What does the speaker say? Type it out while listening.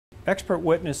Expert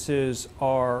witnesses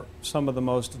are some of the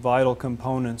most vital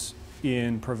components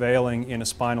in prevailing in a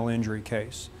spinal injury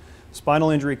case.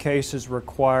 Spinal injury cases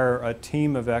require a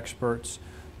team of experts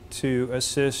to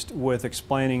assist with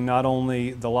explaining not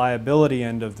only the liability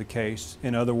end of the case,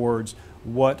 in other words,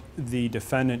 what the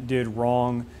defendant did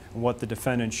wrong and what the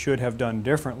defendant should have done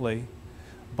differently,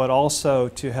 but also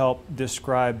to help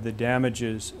describe the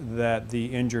damages that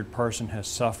the injured person has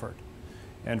suffered.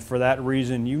 And for that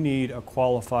reason, you need a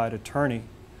qualified attorney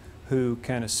who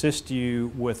can assist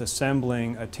you with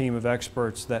assembling a team of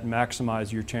experts that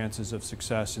maximize your chances of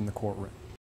success in the courtroom.